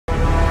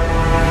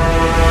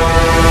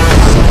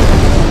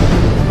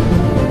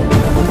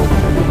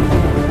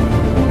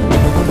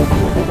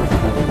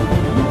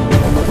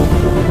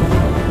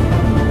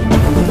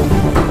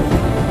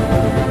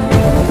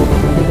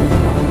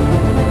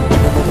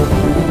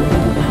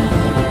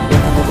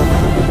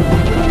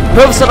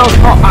Whoever said I was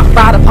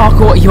bad at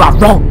parkour, you are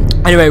wrong.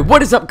 Anyway,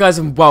 what is up guys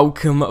and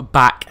welcome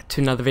back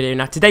to another video.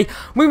 Now today,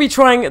 we're going to be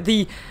trying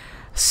the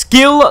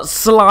Skill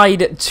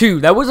Slide 2.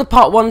 There was a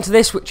part 1 to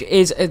this, which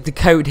is the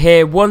code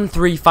here,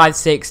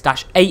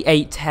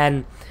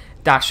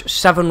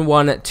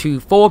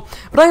 1356-8810-7124.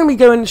 But I'm going to be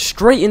going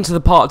straight into the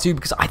part 2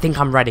 because I think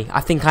I'm ready.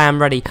 I am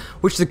ready,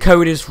 which the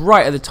code is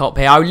right at the top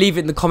here. I'll leave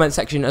it in the comment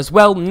section as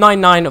well,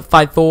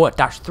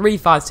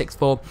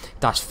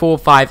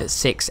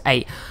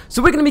 9954-3564-4568.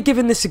 So we're going to be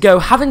giving this a go,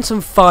 having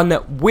some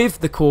fun with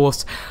the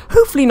course,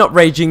 hopefully not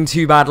raging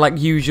too bad like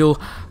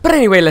usual. But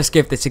anyway, let's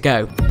give this a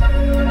go.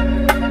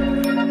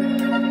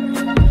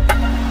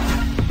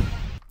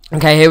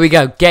 Okay, here we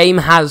go. Game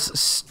has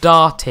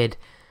started.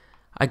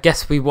 I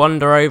guess we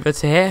wander over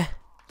to here.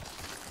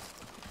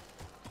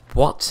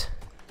 What?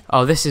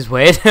 Oh, this is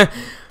weird.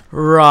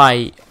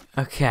 Right.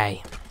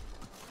 Okay.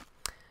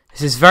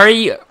 This is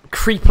very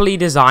creepily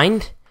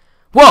designed.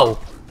 Whoa!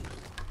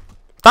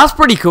 That's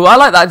pretty cool. I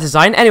like that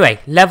design. Anyway,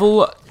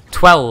 level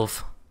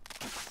 12.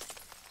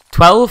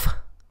 12?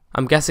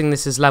 I'm guessing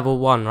this is level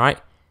 1, right?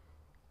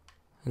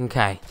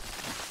 Okay.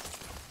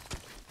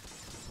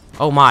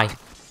 Oh my.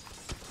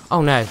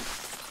 Oh no.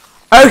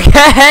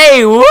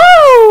 Okay,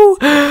 woo!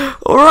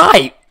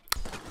 Alright.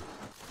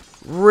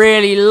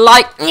 Really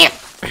like it.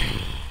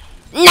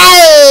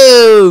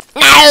 No!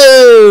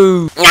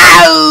 No!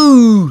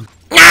 No!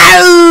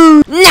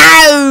 No!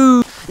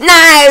 No!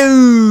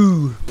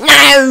 No!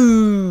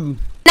 No!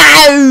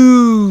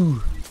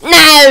 No!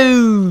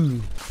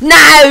 No!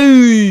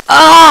 No!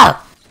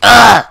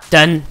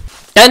 Dun!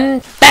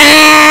 Dun!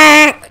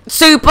 Dun!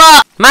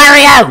 Super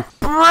Mario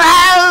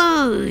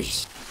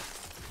Bros!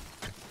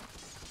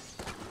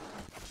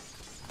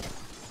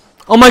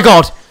 Oh my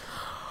god!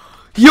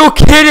 You're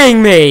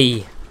kidding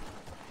me!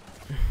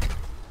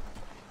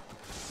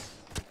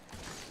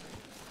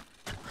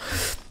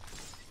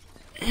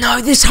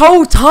 No, this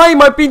whole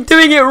time I've been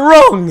doing it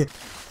wrong!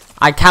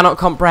 I cannot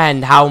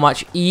comprehend how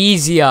much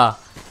easier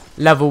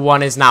level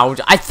 1 is now.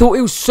 I thought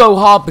it was so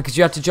hard because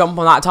you had to jump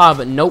on that tile,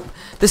 but nope.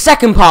 The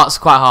second part's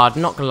quite hard,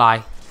 not gonna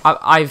lie.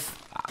 I've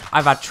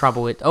had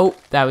trouble with... Oh,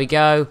 there we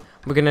go.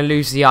 We're gonna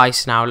lose the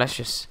ice now. Let's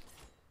just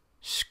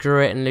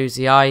screw it and lose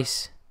the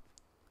ice.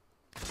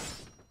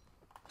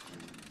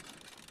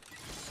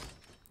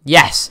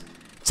 Yes.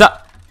 So,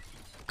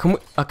 can we?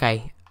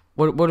 Okay.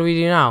 What do we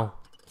do now?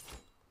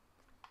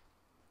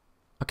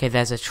 Okay,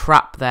 there's a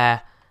trap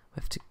there.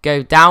 We have to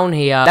go down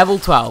here. Level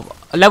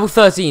 12. Level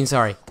 13,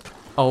 sorry.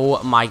 Oh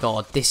my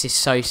god, this is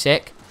so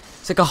sick.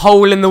 It's like a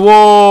hole in the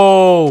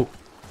wall.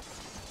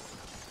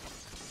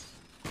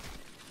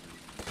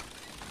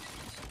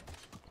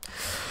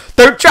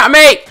 Don't trap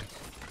me!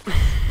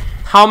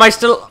 How am I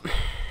still...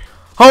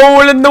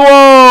 Hole in the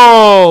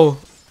wall!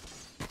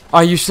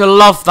 I used to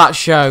love that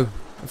show.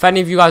 If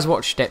any of you guys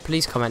watched it,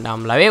 please comment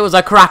down below. It was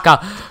a cracker.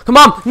 Come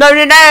on. No,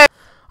 no, no.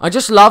 I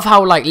just love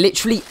how, like,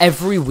 literally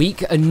every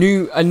week a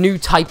new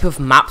type of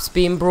map's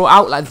being brought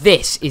out. Like,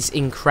 this is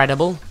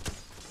incredible.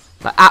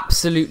 Like,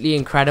 absolutely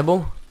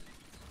incredible.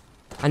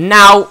 And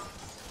now...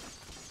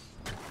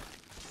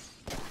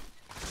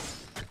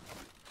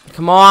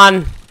 Come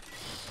on.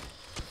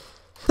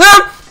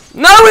 Ah!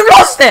 No, we've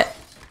lost it.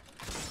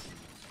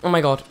 Oh,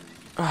 my God.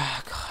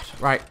 Oh, God.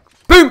 Right.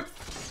 Boom.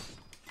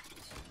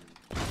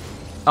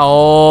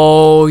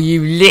 Oh,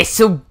 you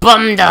little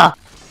bunda!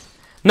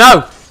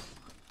 No!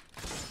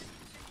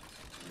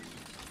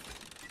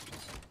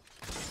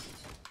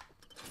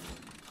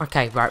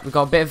 Okay, right, we've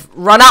got a bit of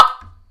run up!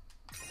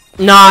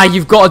 Nah,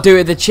 you've got to do it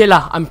with the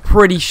chiller. I'm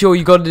pretty sure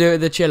you've got to do it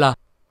with the chiller.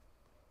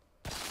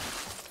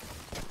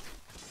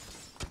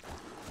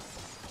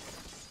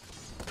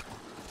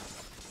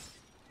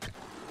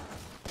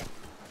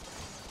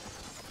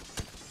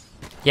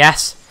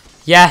 Yes!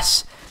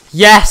 Yes!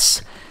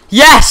 Yes!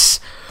 Yes!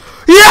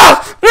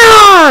 Yeah!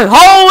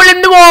 Hole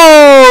in the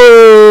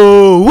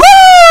wall! Woo!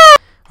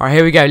 Alright,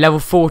 here we go. Level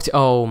 40.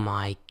 Oh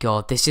my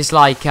god. This is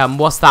like,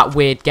 what's that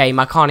weird game?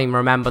 I can't even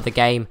remember the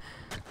game.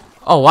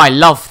 Oh, I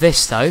love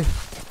this though.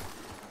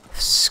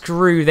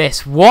 Screw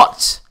this.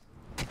 What?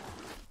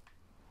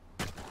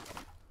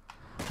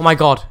 Oh my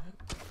god.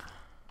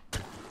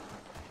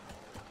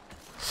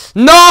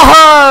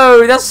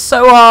 No! That's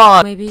so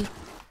hard. Maybe.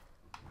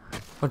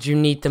 Or do you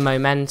need the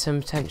momentum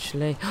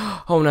potentially?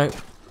 Oh no.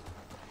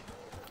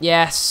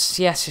 Yes,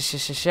 yes, yes,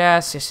 yes, yes,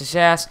 yes, yes, yes,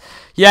 yes,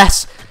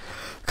 yes.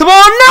 Come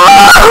on,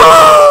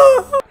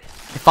 no!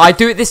 If I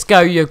do it this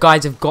go, you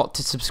guys have got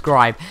to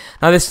subscribe.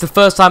 Now, this is the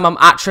first time I'm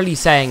actually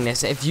saying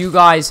this. If you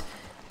guys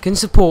can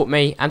support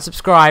me and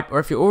subscribe, or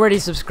if you're already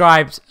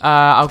subscribed,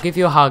 I'll give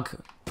you a hug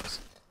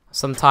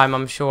sometime.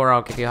 I'm sure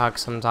I'll give you a hug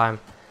sometime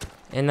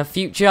in the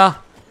future.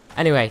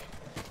 Anyway,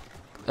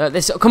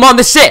 come on,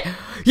 this is it.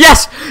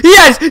 Yes,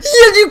 yes,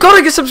 yes, you've got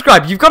to get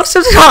subscribed. You've got to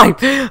subscribe.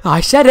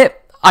 I said it.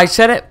 I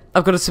said it.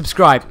 I've got to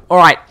subscribe.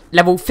 Alright,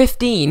 level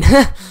 15.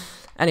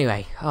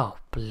 Anyway, oh,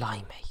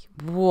 blimey.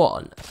 What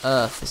on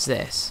earth is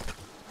this?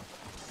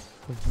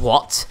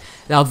 What?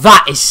 Now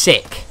that is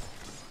sick.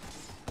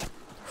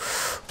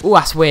 Oh,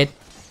 that's weird.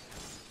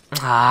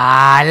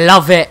 Ah, I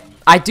love it.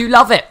 I do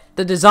love it.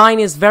 The design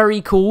is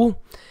very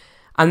cool.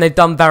 And they've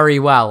done very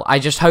well. I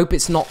just hope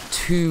it's not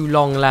too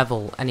long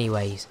level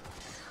anyways.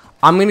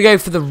 I'm going to go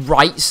for the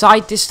right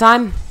side this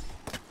time.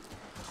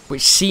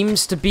 Which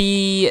seems to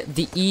be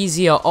the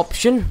easier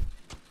option.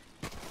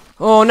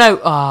 Oh no.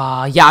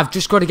 Yeah, I've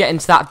just got to get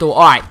into that door.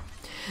 Alright.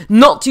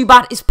 Not too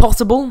bad. It's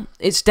possible.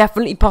 It's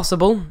definitely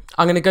possible.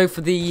 I'm going to go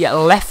for the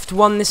left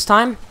one this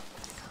time.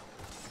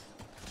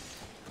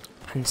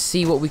 And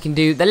see what we can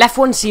do. The left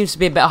one seems to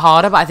be a bit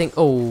harder, but I think...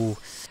 Oh,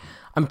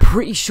 I'm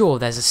pretty sure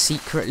there's a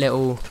secret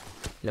little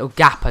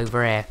gap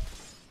over here.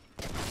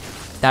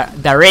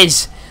 There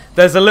is.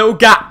 There's a little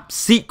gap.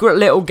 Secret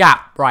little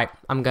gap. Right,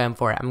 I'm going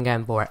for it. I'm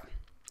going for it.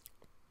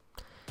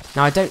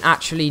 Now, I don't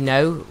actually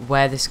know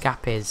where this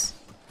gap is.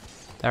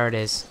 There it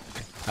is.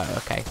 Oh,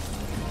 okay.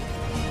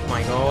 Oh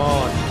my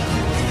god.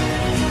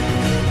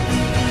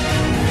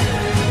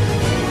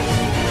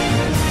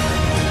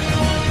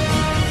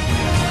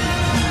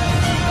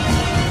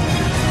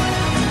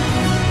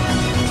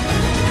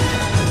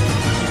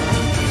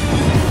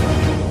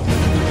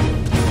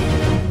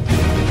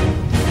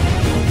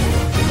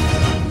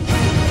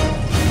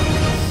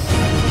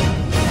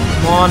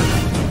 On. Oh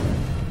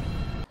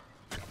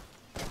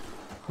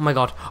my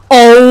god.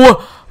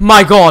 Oh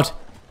my god.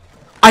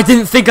 I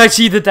didn't think I'd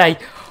see the day.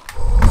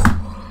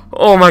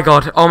 Oh my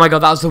god. Oh my god.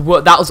 That was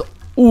that was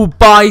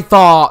by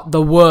far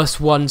the worst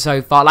one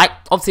so far. Like,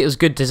 obviously it was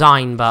good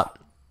design, but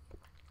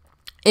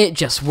it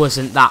just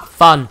wasn't that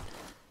fun.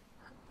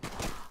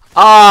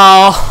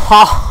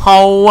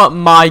 Oh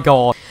my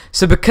god.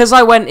 So because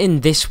I went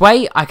in this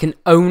way, I can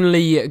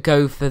only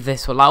go for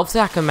this one. Like, obviously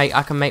I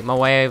can make my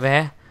way over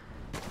here.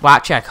 Well,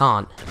 actually, I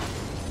can't.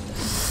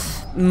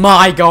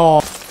 My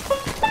god.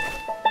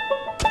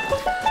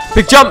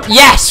 Big jump.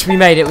 Yes, we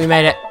made it. We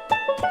made it.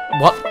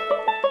 What?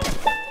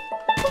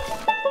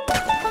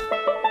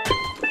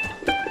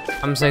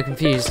 I'm so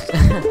confused.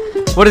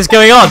 What is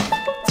going on?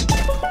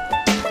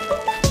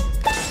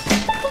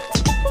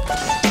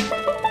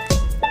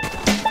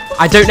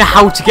 I don't know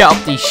how to get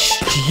up these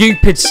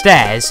stupid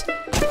stairs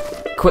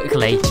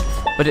quickly,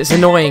 but it's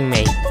annoying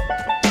me.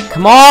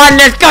 Come on,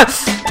 let's go.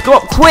 Go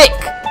up quick.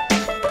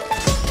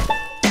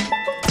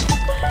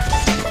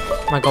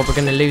 Oh my god, we're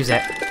gonna lose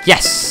it.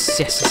 Yes,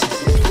 yes, yes,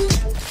 yes.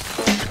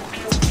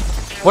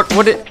 What?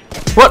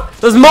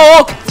 There's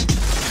more!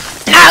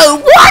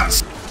 No,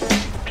 what?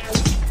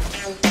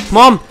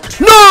 Mom,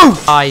 no!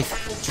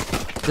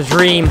 The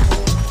dream.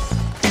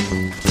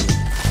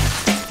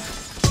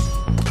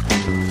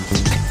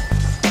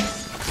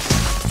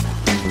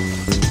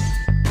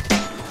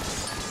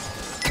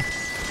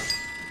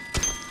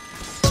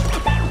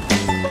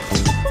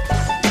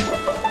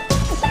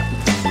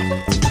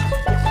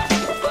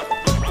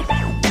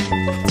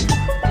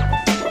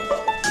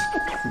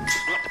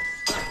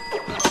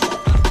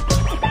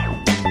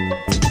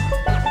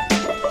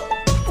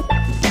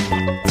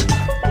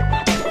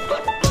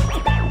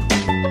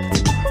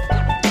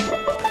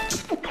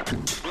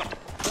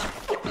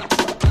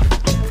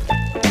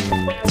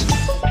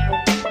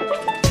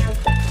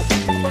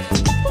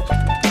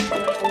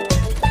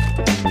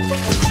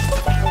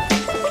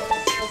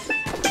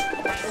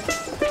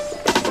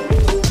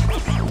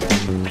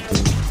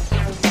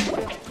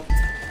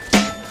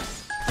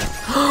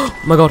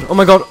 Oh my god, oh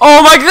my god,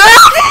 oh my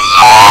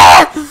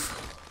god!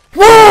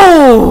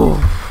 Whoa!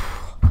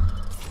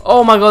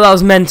 Oh my god, that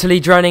was mentally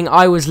draining.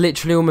 I was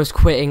literally almost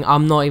quitting.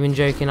 I'm not even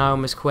joking, I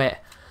almost quit.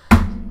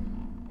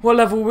 What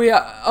level are we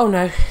at? Oh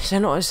no,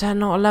 is there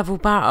not a level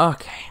back?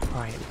 Okay,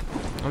 right.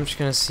 I'm just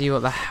gonna see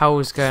what the hell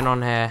is going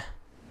on here.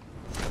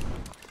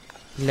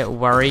 A little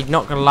worried,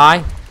 not gonna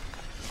lie.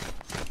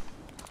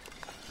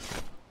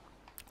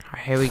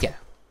 Alright, here we go.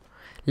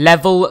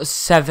 Level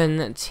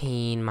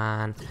 17,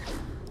 man.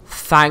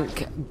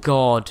 Thank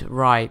God.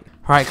 Right.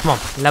 Right, come on.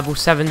 Level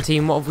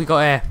 17. What have we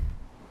got here?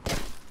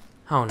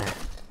 Oh, no.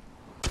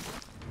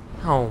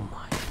 Oh,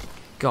 my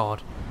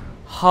God.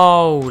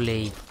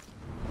 Holy.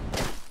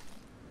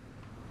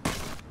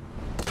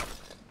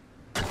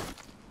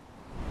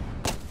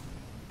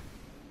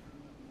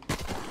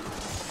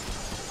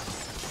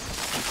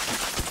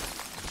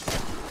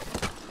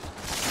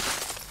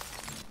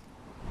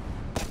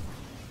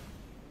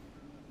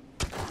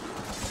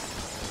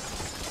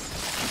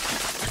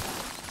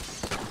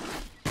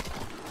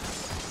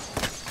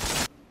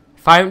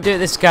 If I don't do it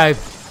this go,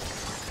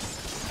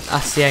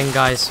 that's the end,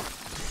 guys.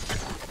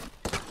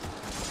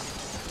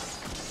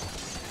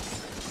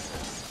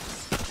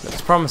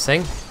 Looks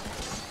promising.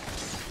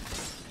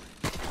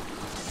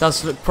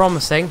 Does look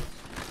promising.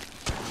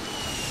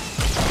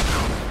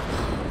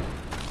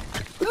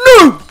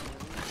 No!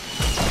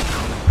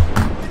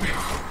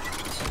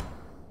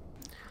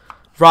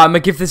 Right, I'm gonna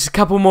give this a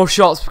couple more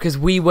shots because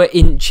we were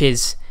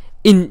inches.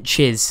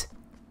 Inches.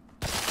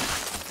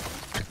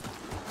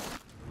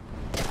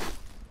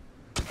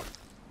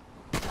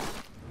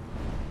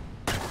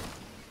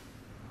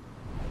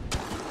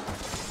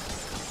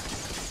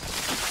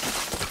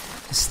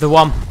 This is the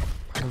one.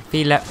 I can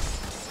feel it.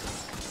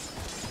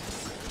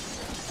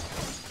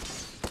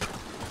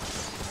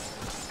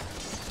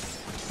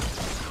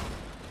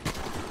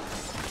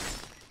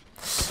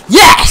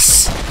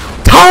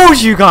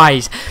 told you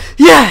guys.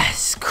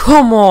 Yes,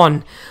 come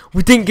on.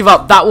 We didn't give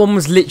up. That one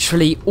was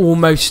literally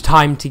almost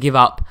time to give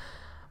up.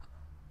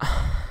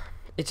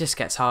 It just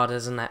gets harder,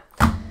 doesn't it?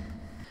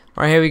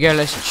 Right, here we go.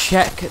 Let's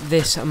check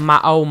this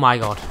map. Oh my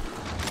god. I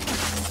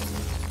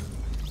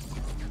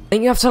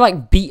think you have to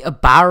like beat a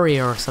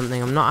barrier or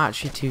something. I'm not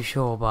actually too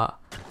sure, but...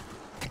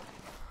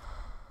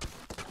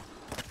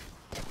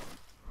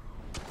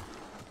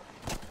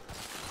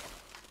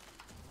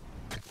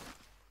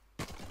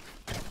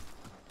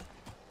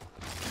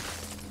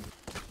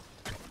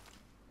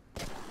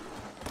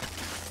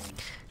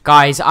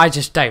 Guys, I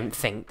just don't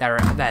think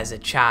there's a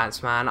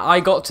chance, man. I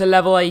got to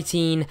level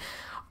 18.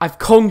 I've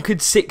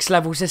conquered 6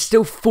 levels. There's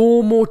still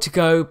 4 more to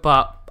go,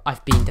 but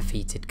I've been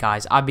defeated,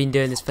 guys. I've been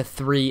doing this for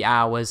 3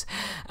 hours,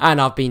 and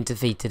I've been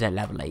defeated at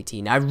level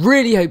 18. I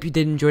really hope you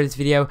did enjoy this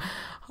video.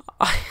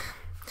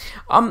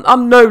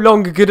 I'm no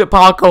longer good at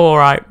parkour,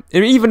 alright?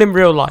 Even in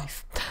real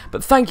life.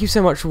 But thank you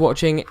so much for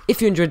watching.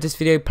 If you enjoyed this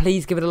video,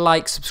 please give it a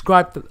like,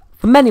 subscribe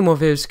for many more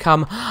videos to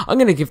come. I'm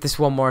going to give this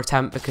one more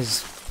attempt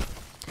because...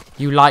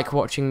 you like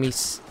watching me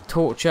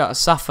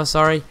suffer,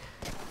 sorry.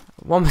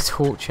 One more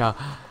torture.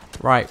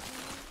 Right.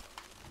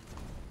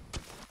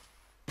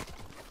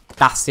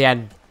 That's the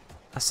end.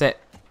 That's it.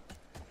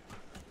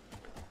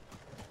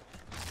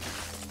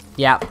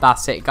 Yeah,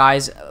 that's it,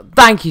 guys.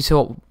 Thank you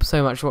so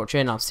much for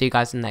watching. I'll see you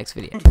guys in the next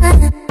video.